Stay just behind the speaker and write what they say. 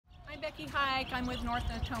Becky Hike. I'm with North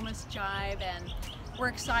Natomas Jive, and we're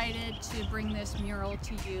excited to bring this mural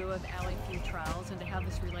to you of Alley Futrells and to have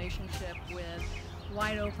this relationship with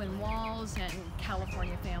Wide Open Walls and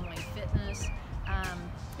California Family Fitness.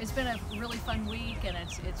 It's been a really fun week, and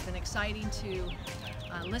it's been exciting to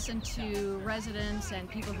listen to residents and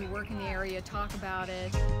people who work in the area talk about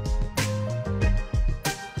it.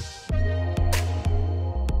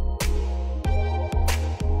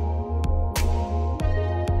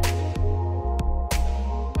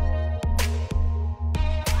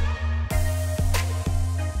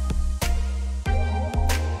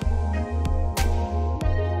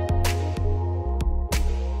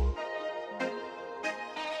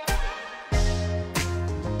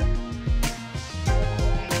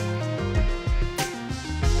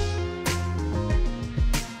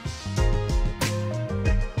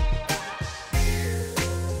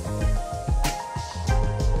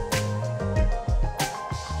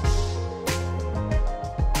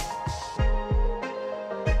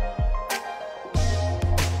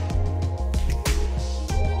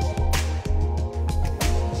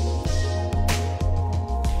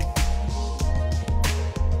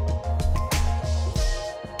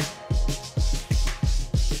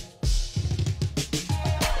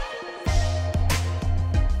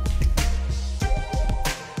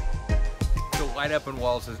 Wide Open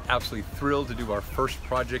Walls is absolutely thrilled to do our first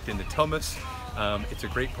project in Natomas. It's a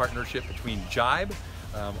great partnership between Jive.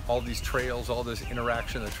 All these trails, all this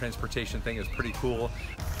interaction, the transportation thing is pretty cool.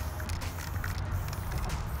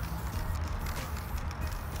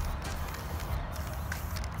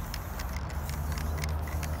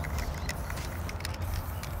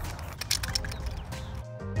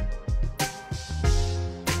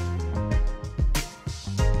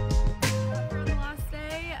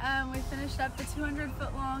 Up the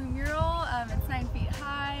 200-foot-long mural. It's 9 feet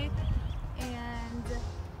high, and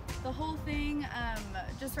the whole thing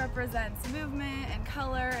just represents movement and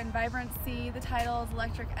color and vibrancy. The title is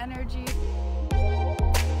Electric Energy.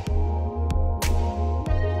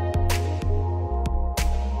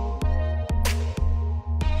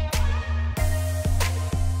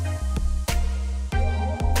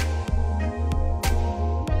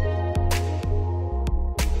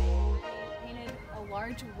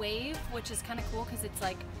 Wave, which is kind of cool because it's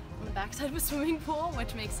like on the backside of a swimming pool,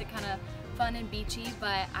 which makes it kind of fun and beachy.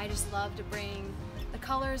 But I just love to bring the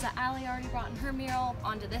colors that Allie already brought in her mural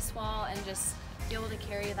onto this wall and just be able to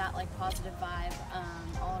carry that like positive vibe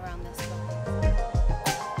all around this building.